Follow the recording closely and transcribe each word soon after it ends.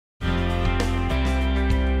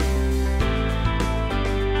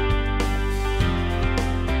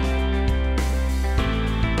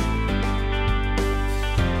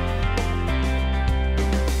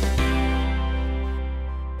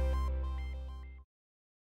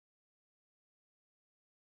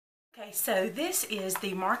Okay, so this is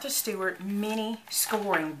the Martha Stewart mini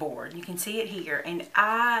scoring board. You can see it here, and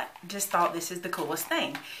I just thought this is the coolest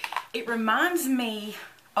thing. It reminds me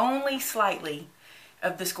only slightly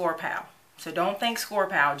of the Scoreboard. So don't think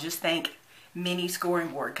Scoreboard, just think mini scoring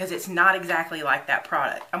board, because it's not exactly like that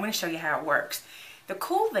product. I'm going to show you how it works. The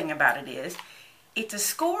cool thing about it is, it's a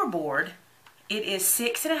scoreboard. It is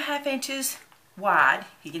 6.5 inches wide.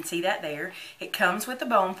 You can see that there. It comes with the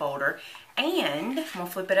bone folder, and I'm going to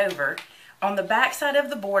flip it over. On the back side of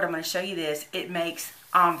the board, I'm going to show you this. It makes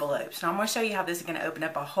envelopes. Now I'm going to show you how this is going to open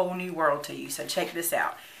up a whole new world to you. So check this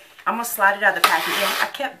out. I'm going to slide it out of the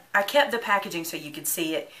packaging. I kept the packaging so you could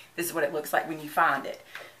see it. This is what it looks like when you find it.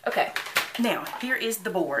 Okay, now here is the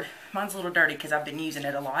board. Mine's a little dirty because I've been using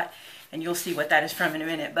it a lot, and you'll see what that is from in a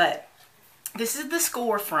minute. But this is the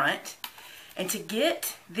score front, and to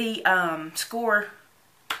get the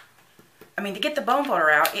to get the bone folder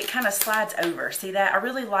out, it kind of slides over. See that? I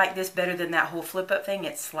really like this better than that whole flip up thing.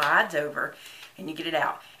 It slides over and you get it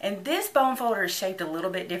out. And this bone folder is shaped a little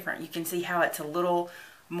bit different. You can see how it's a little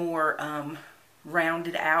more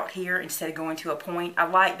rounded out here instead of going to a point. I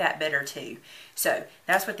like that better too. So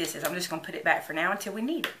that's what this is. I'm just going to put it back for now until we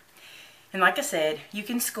need it. And like I said, you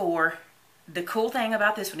can score. The cool thing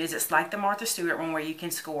about this one is it's like the Martha Stewart one where you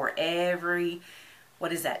can score every,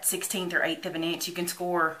 what is that, 1/16 or 1/8 of an inch. You can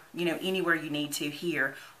score, you know, anywhere you need to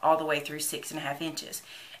here, all the way through 6.5 inches.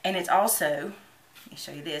 And it's also, let me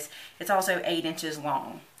show you this, it's also 8 inches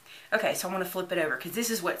long. Okay, so I'm going to flip it over because this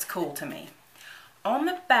is what's cool to me. On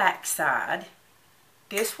the back side,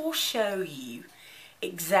 this will show you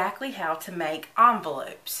exactly how to make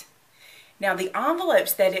envelopes. Now the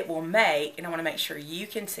envelopes that it will make, and I want to make sure you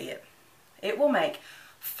can see it, it will make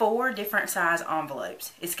 4 different size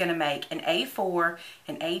envelopes. It's going to make an A4,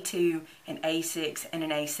 an A2, an A6, and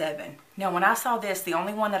an A7. Now when I saw this, the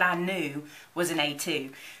only one that I knew was an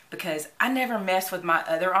A2 because I never messed with my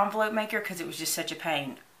other envelope maker because it was just such a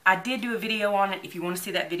pain. I did do a video on it. If you want to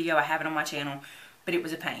see that video, I have it on my channel, but it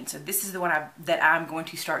was a pain. So this is the one that I'm going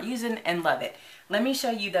to start using and love it. Let me show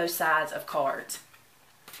you those sides of cards.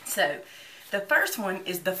 So the first one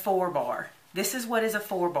is the 4-bar. This is what is a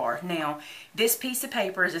 4-bar. Now, this piece of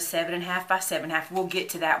paper is a 7.5 by 7.5. We'll get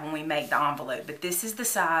to that when we make the envelope, but this is the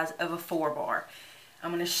size of a 4-bar.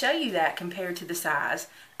 I'm going to show you that compared to the size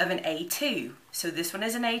of an A2. So this one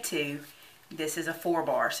is an A2. This is a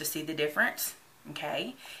 4-bar. So see the difference?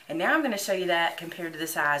 Okay. And now I'm going to show you that compared to the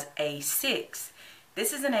size A6.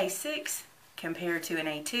 This is an A6 compared to an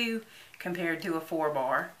A2 compared to a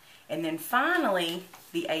 4-bar. And then finally,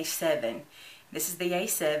 the A7. This is the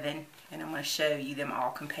A7, and I'm going to show you them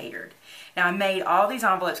all compared. Now, I made all these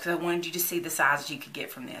envelopes because I wanted you to see the sizes you could get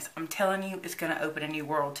from this. I'm telling you, it's going to open a new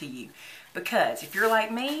world to you. Because if you're like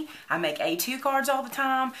me, I make A2 cards all the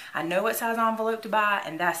time. I know what size envelope to buy,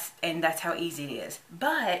 and that's how easy it is.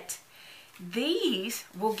 But these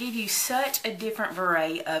will give you such a different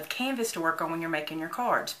array of canvas to work on when you're making your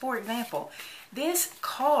cards. For example, this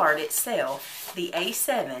card itself, the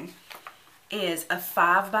A7, is a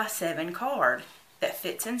 5 by 7 card that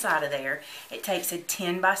fits inside of there. It takes a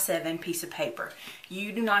 10 by 7 piece of paper.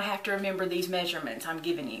 You do not have to remember these measurements I'm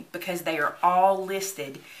giving you because they are all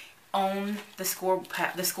listed on the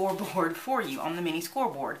scoreboard for you, on the mini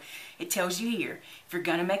scoreboard. It tells you here, if you're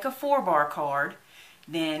going to make a 4-bar card,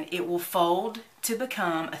 then it will fold to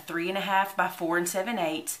become a 3.5 by 4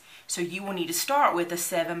 7/8. So you will need to start with a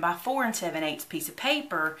 7 by 4 7/8 piece of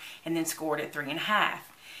paper and then score it at 3.5.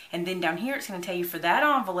 And then down here it's going to tell you for that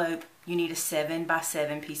envelope you need a 7 by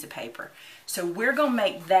 7 piece of paper. So we're going to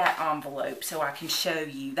make that envelope so I can show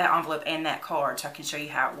you, that envelope and that card, so I can show you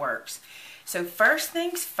how it works. So first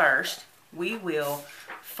things first, we will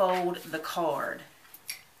fold the card.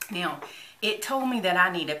 Now it told me that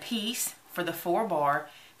I need a piece for the 4-bar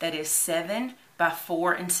that is 7 by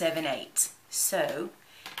 4 7/8. So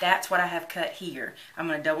that's what I have cut here. I'm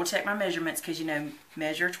going to double check my measurements because, you know,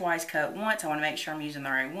 measure twice, cut once. I want to make sure I'm using the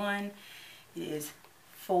right one. It is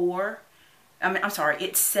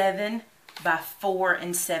it's 7 by 4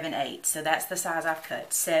 7/8. So that's the size I've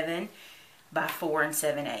cut, 7 by 4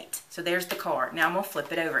 7/8. So there's the card. Now I'm going to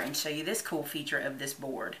flip it over and show you this cool feature of this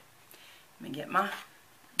board. Let me get my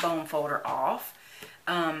bone folder off.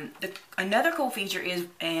 Another cool feature is,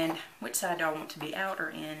 and which side do I want to be out or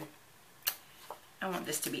in? I want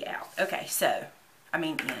this to be out. Okay, so,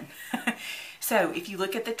 in. So, if you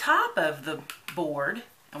look at the top of the board,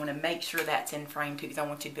 I want to make sure that's in frame too because I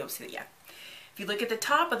want you to be able to see it. Yeah. If you look at the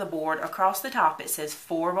top of the board, across the top it says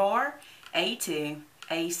 4-bar, A2,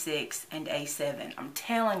 A6, and A7. I'm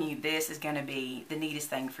telling you, this is going to be the neatest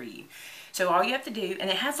thing for you. So all you have to do, and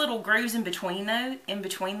it has little grooves in between those, in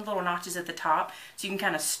between the little notches at the top, so you can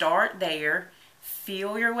kind of start there,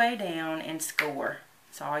 feel your way down, and score.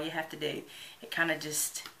 That's all you have to do. It kind of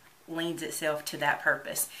just leans itself to that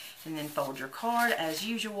purpose. And then fold your card as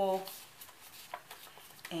usual,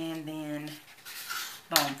 and then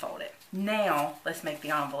bone fold it. Now let's make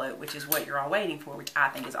the envelope, which is what you're all waiting for, which I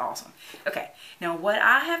think is awesome. Okay, now what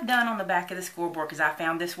I have done on the back of the scoreboard, because I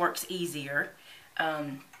found this works easier,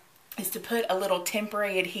 is to put a little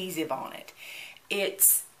temporary adhesive on it.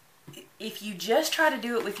 If you just try to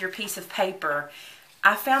do it with your piece of paper,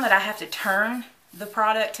 I found that I have to turn the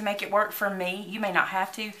product to make it work for me. You may not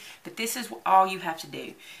have to, but this is all you have to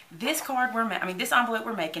do. This this envelope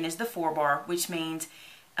we're making is the 4-bar, which means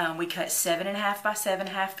we cut 7.5 by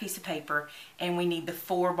 7.5 piece of paper, and we need the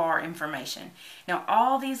 4-bar information. Now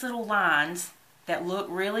all these little lines that look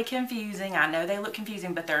really confusing, I know they look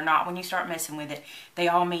confusing, but they're not when you start messing with it. They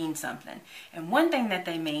all mean something. And one thing that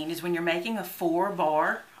they mean is when you're making a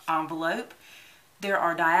 4-bar envelope, there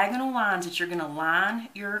are diagonal lines that you're going to line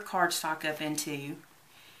your cardstock up into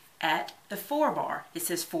at the 4-bar. It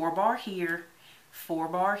says 4-bar here,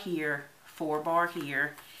 4-bar here, 4-bar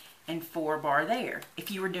here, and 4-bar there.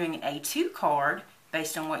 If you were doing an A2 card,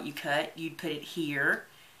 based on what you cut, you'd put it here,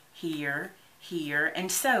 here, here,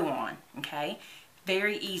 and so on, okay?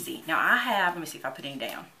 Very easy. Now I have, let me see if I put any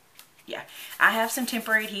down. Yeah, I have some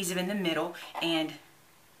temporary adhesive in the middle, and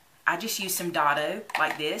I just use some Dotto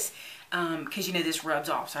like this, because you know this rubs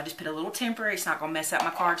off. So I just put a little temporary, it's not going to mess up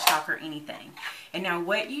my cardstock or anything. And now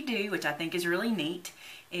what you do, which I think is really neat,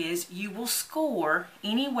 is you will score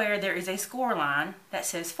anywhere there is a score line that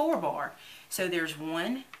says 4-bar. So there's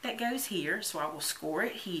one that goes here, so I will score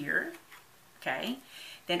it here, okay?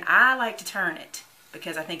 Then I like to turn it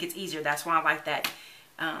because I think it's easier. That's why I like that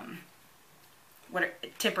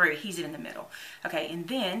temporary adhesive in the middle. Okay, and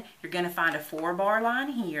then you're going to find a 4-bar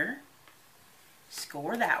line here.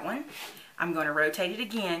 Score that one. I'm going to rotate it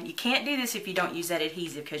again. You can't do this if you don't use that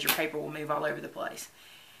adhesive because your paper will move all over the place.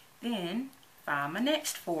 Then find my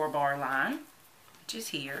next 4-bar line, which is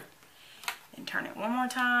here, and turn it one more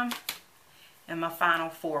time, and my final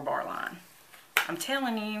 4-bar line. I'm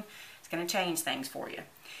telling you, it's going to change things for you.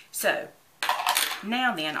 So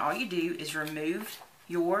now then, all you do is remove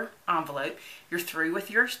your envelope. You're through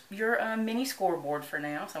with your mini scoreboard for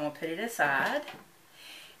now, so I'm going to put it aside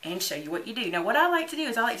and show you what you do. Now what I like to do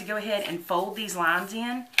is I like to go ahead and fold these lines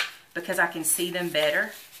in because I can see them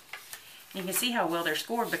better. You can see how well they're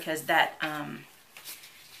scored because that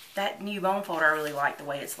new bone folder, I really like the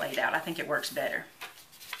way it's laid out. I think it works better.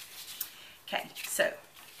 Okay, so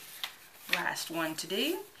last one to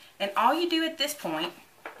do. And all you do at this point,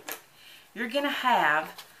 you're going to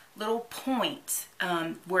have little points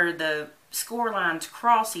where the score lines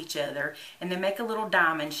cross each other and they make a little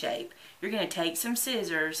diamond shape. You're going to take some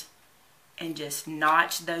scissors and just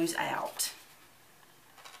notch those out.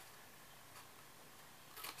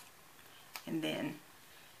 And then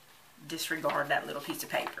disregard that little piece of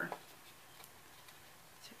paper.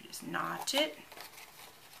 So you just notch it.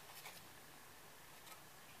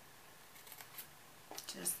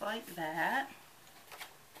 Just like that.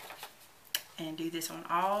 And do this on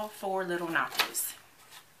all 4 little notches.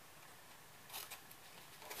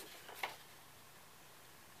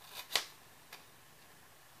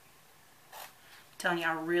 I'm telling you,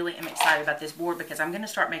 I really am excited about this board because I'm going to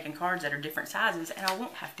start making cards that are different sizes and I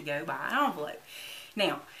won't have to go buy an envelope.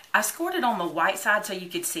 Now, I scored it on the white side so you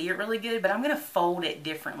could see it really good, but I'm going to fold it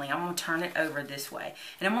differently. I'm going to turn it over this way.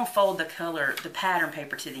 And I'm going to fold the pattern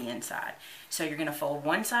paper to the inside. So you're going to fold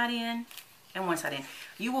one side in and one side in.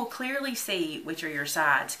 You will clearly see which are your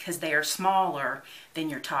sides because they are smaller than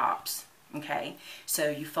your tops. Okay,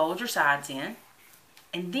 so you fold your sides in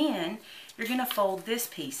and then you're going to fold this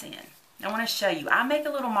piece in. I want to show you. I make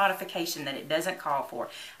a little modification that it doesn't call for.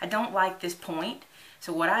 I don't like this point,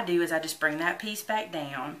 so what I do is I just bring that piece back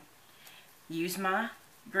down, use my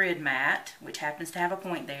grid mat, which happens to have a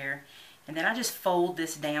point there, and then I just fold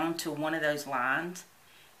this down to one of those lines,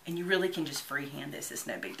 and you really can just freehand this. It's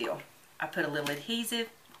no big deal. I put a little adhesive,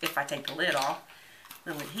 if I take the lid off,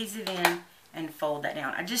 little adhesive in, and fold that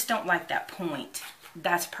down. I just don't like that point.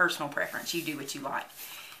 That's personal preference. You do what you like.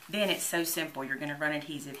 Then it's so simple. You're going to run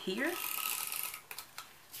adhesive here.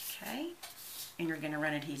 Okay. And you're going to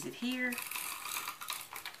run adhesive here.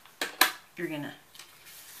 You're going to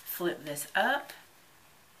flip this up.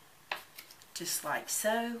 Just like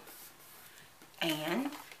so.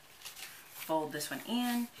 And fold this one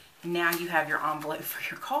in. Now you have your envelope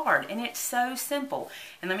for your card. And it's so simple.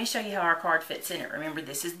 And let me show you how our card fits in it. Remember,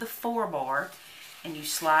 this is the 4-bar. and you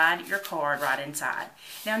slide your card right inside.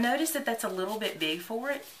 Now notice that that's a little bit big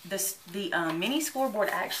for it. The mini scoreboard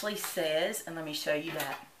actually says, and let me show you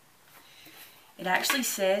that. It actually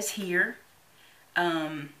says here,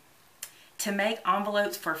 to make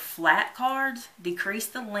envelopes for flat cards, decrease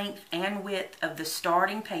the length and width of the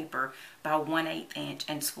starting paper by 1/8 inch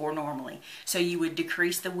and score normally. So you would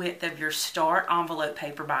decrease the width of your start envelope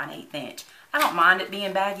paper by 1/8 inch. I don't mind it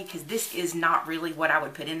being baggy because this is not really what I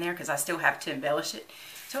would put in there because I still have to embellish it.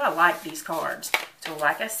 So I like these cards. So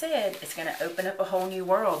like I said, it's going to open up a whole new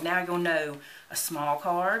world. Now you'll know a small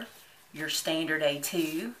card, your standard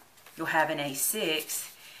A2, you'll have an A6,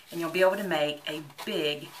 and you'll be able to make a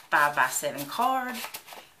big 5x7 card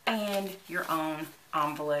and your own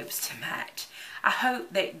envelopes to match. I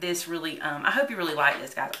hope that this really, I hope you really like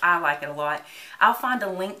this, guys. I like it a lot. I'll find a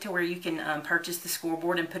link to where you can purchase the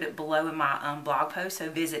scoreboard and put it below in my blog post, so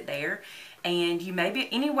visit there. And you may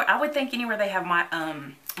be anywhere, I would think anywhere they have my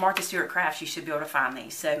Martha Stewart crafts, you should be able to find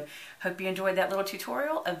these. So hope you enjoyed that little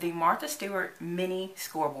tutorial of the Martha Stewart mini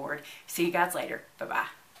scoreboard. See you guys later.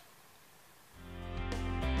 Bye-bye.